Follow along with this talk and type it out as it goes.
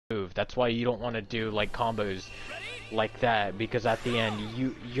move. That's why you don't want to do like combos like that, because at the end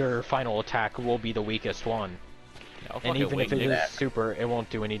your final attack will be the weakest one. Yeah, and even if it is super, it won't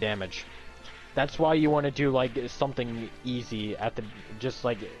do any damage. That's why you want to do like something easy at the just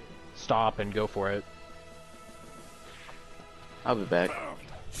like stop and go for it. I'll be back.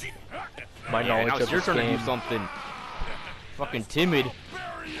 My knowledge of this trying game. to do something. Fucking timid.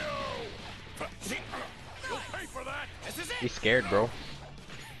 He's scared, bro.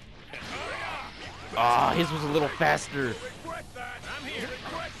 Ah, his was a little faster.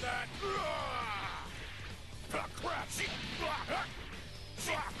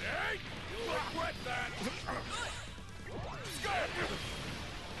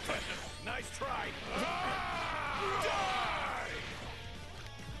 Nice try.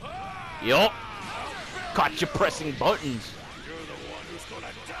 Yup. Caught you pressing buttons. You're the one who's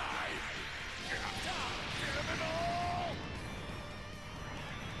gonna die.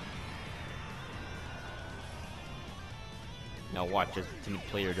 Now watch as the timid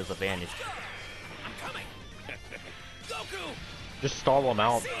player does a vanish. I'm coming. Goku. Just stall him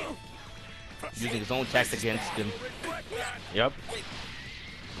out. Using his own attack against him. Yep.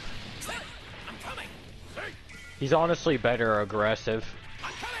 I'm coming. He's honestly better aggressive.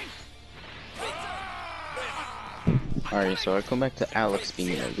 I'm coming. Alright, so I come back to Alex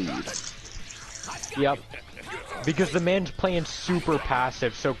being in the lead. Yep. Because the man's playing super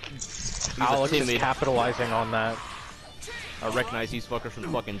passive, so Alex is capitalizing on that. I recognize these fuckers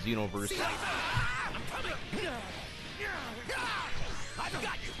from fucking Xenoverse.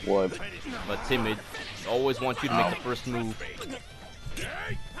 What? But timid always wants you to make the first move.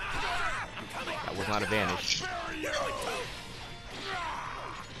 That was not a vanish.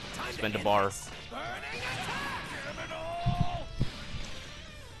 Spend a bar.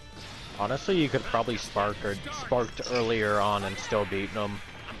 Honestly, you could probably sparked earlier on and still beaten him.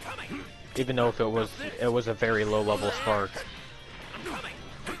 Even though if it was a very low level spark.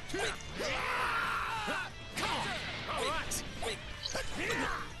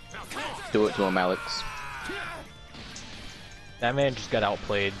 Do it to him, Alex. That man just got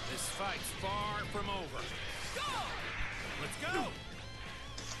outplayed. This fight's far from over. Let's go.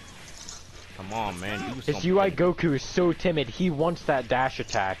 Come on, man. Do His something. UI Goku is so timid, he wants that dash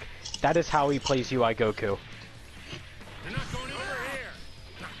attack. That is how he plays UI Goku. You're not going over here.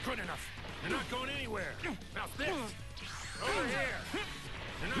 Not good enough. You're not going anywhere. Now this. Over here.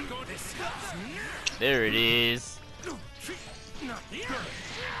 You're not going this. There it is.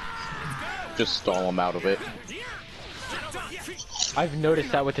 Just stall him out of it. I've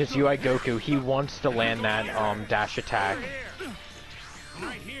noticed that with his UI Goku, he wants to land that dash attack.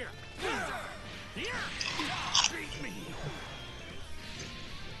 Right here.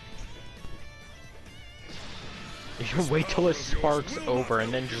 You wait till it sparks over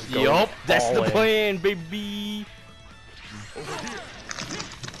and then just go. Yup, that's all the in. plan, baby.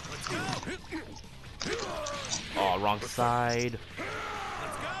 Oh, wrong side.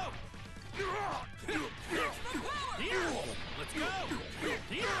 You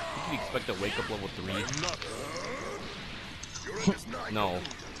can expect to wake up level 3. No.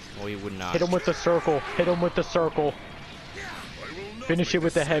 Oh, he would not. Hit him with the circle. Hit him with the circle. Finish it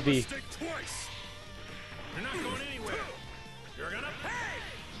with the heavy. You're not going anywhere. You're gonna pay.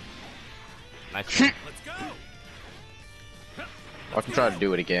 Nice one. Let's go. I can try to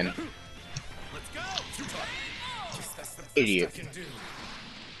do it again. Let's go. Idiot.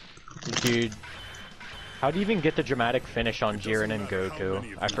 Dude. How do you even get the dramatic finish on Jiren and Goku?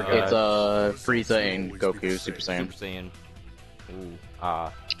 I forgot. It's Frieza and Goku, Super Saiyan. Super Saiyan. Ooh.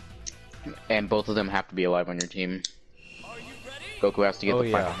 And both of them have to be alive on your team. Goku has to get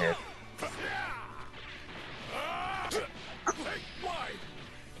the final hit.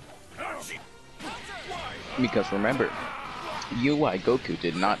 Because remember, UI Goku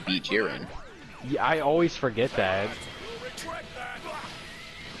did not beat Jiren. Yeah, I always forget that.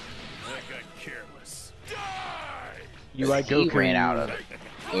 UI He Goku ran out of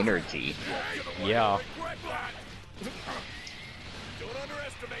energy. Yeah.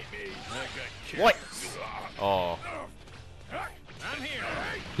 What? Oh.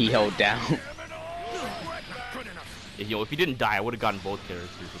 He held down. Yo, if he didn't die, I would have gotten both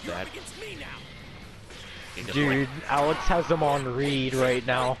characters with that. Dude, Alex has them on read right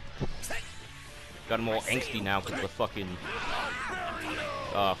now. Got him all angsty now because the fucking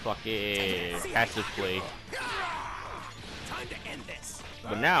passive play.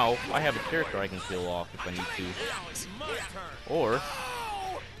 But now I have a character I can kill off if I need to. Or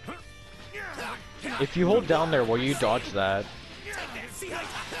if you hold down there, will you dodge that?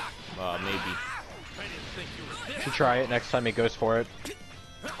 maybe. You should try it next time he goes for it.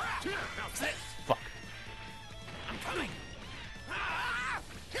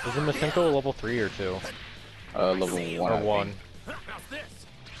 Is it Masenko level 3 or 2? Level 1. Or I think. 1. How's this?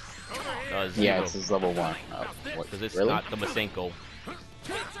 Yeah, Zero. this is level 1. What? Because it's Really? not the Masenko.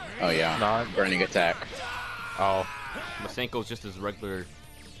 Oh yeah. Not? Burning attack. Oh. Masenko's just as regular.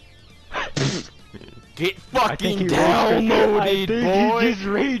 Get I think fucking he downloaded, I think boy! he just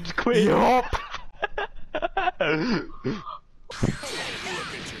rage quit. Yup!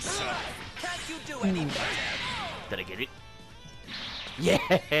 Did I get it?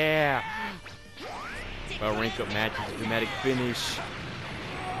 Yeah! A rank up match is a dramatic finish.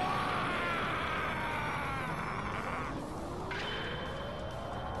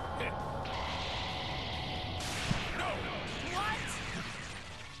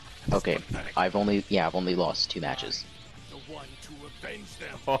 Okay, I've only lost 2 matches. The one to avenge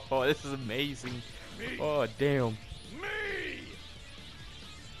them. Oh, this is amazing. Oh, damn. Me!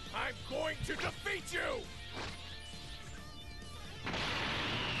 I'm going to defeat you!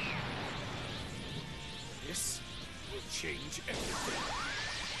 This will change everything.